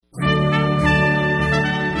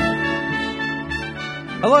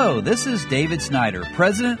Hello, this is David Snyder,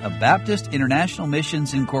 President of Baptist International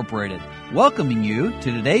Missions Incorporated, welcoming you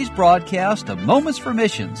to today's broadcast of Moments for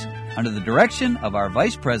Missions under the direction of our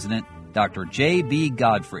Vice President, Dr. J.B.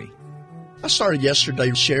 Godfrey. I started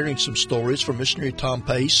yesterday sharing some stories from missionary Tom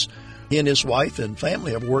Pace. He and his wife and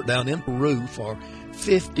family have worked down in Peru for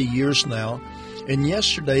 50 years now. And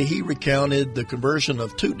yesterday he recounted the conversion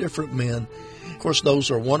of two different men. Of course,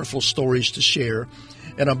 those are wonderful stories to share.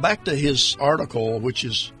 And I'm back to his article, which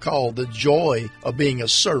is called The Joy of Being a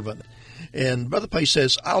Servant. And Brother Pace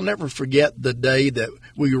says, I'll never forget the day that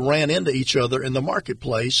we ran into each other in the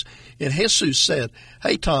marketplace. And Jesus said,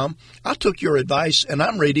 "Hey, Tom, I took your advice and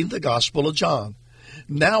I'm reading the Gospel of John.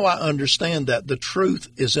 Now I understand that the truth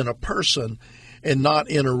is in a person and not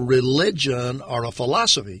in a religion or a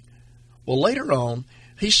philosophy." Well, later on,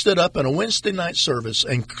 he stood up in a Wednesday night service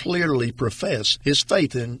and clearly professed his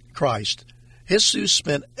faith in Christ. Jesus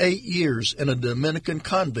spent 8 years in a Dominican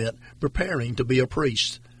convent preparing to be a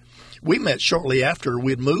priest. We met shortly after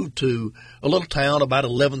we'd moved to a little town about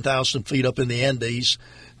 11,000 feet up in the Andes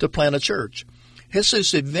to plant a church.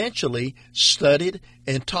 Jesus eventually studied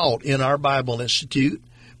and taught in our Bible Institute,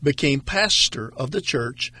 became pastor of the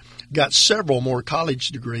church, got several more college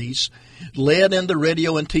degrees, led in the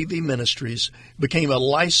radio and TV ministries, became a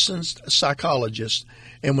licensed psychologist,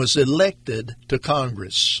 and was elected to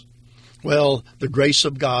Congress. Well, the grace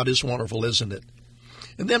of God is wonderful, isn't it?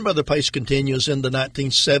 And then Brother Pace continues, in the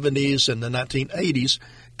 1970s and the 1980s,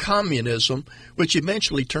 communism, which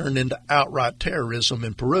eventually turned into outright terrorism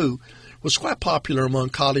in Peru, was quite popular among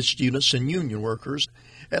college students and union workers.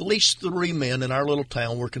 At least 3 men in our little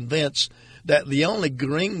town were convinced that the only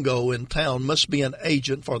gringo in town must be an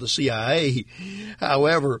agent for the CIA.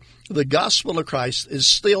 However, the gospel of Christ is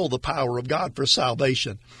still the power of God for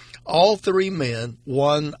salvation. All 3 men,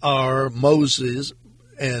 Juan R. Moses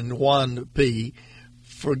and Juan P.,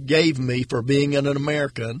 forgave me for being an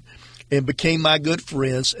American and became my good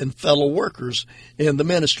friends and fellow workers in the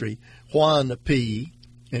ministry. Juan P.,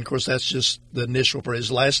 and of course that's just the initial for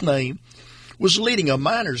his last name, was leading a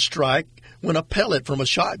miners' strike when a pellet from a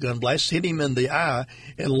shotgun blast hit him in the eye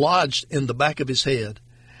and lodged in the back of his head.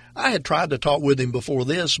 I had tried to talk with him before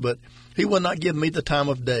this, but he would not give me the time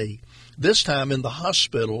of day. This time in the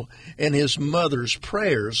hospital, and his mother's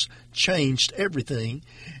prayers changed everything,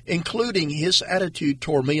 including his attitude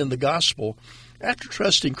toward me and the gospel. After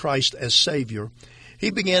trusting Christ as Savior,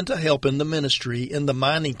 he began to help in the ministry in the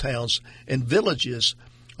mining towns and villages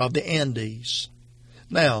of the Andes.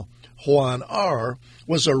 Now, Juan R.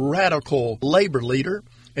 was a radical labor leader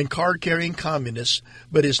and card-carrying communist,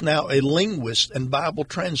 but is now a linguist and Bible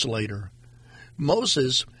translator.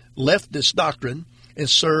 Moses left this doctrine and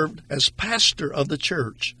served as pastor of the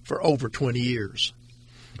church for over 20 years.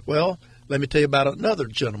 Well, let me tell you about another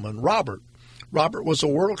gentleman, Robert. Robert was a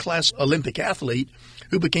world-class Olympic athlete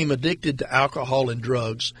who became addicted to alcohol and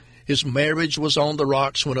drugs. His marriage was on the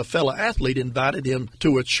rocks when a fellow athlete invited him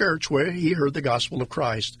to a church where he heard the gospel of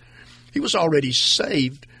Christ. He was already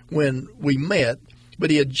saved when we met,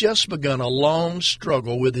 but he had just begun a long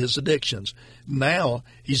struggle with his addictions. Now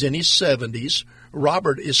he's in his 70s.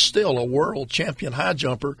 Robert is still a world champion high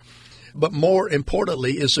jumper, but more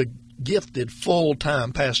importantly is a gifted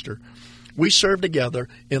full-time pastor. We serve together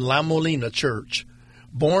in La Molina Church.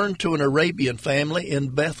 Born to an Arabian family in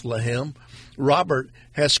Bethlehem, Robert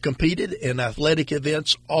has competed in athletic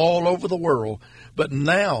events all over the world, but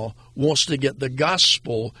now wants to get the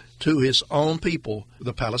gospel to his own people,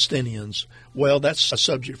 the Palestinians. Well, that's a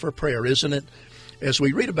subject for prayer, isn't it? As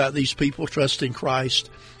we read about these people trusting Christ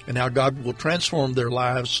and how God will transform their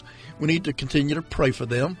lives, we need to continue to pray for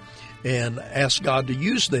them and ask God to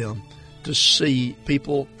use them to see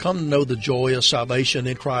people come to know the joy of salvation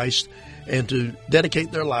in Christ and to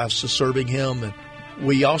dedicate their lives to serving Him. And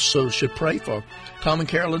we also should pray for Tom and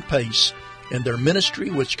Carolyn Pace and their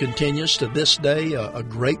ministry, which continues to this day, a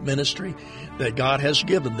great ministry that God has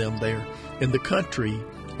given them there in the country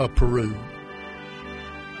of Peru.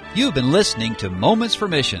 You've been listening to Moments for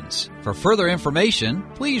Missions. For further information,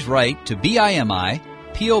 please write to BIMI,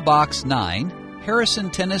 P.O. Box 9, Harrison,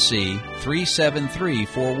 Tennessee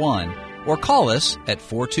 37341, or call us at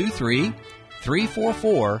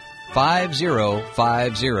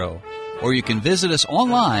 423-344-5050. Or you can visit us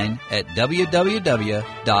online at www.bimi.org.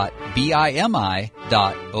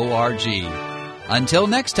 Until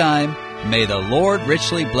next time, may the Lord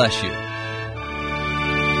richly bless you.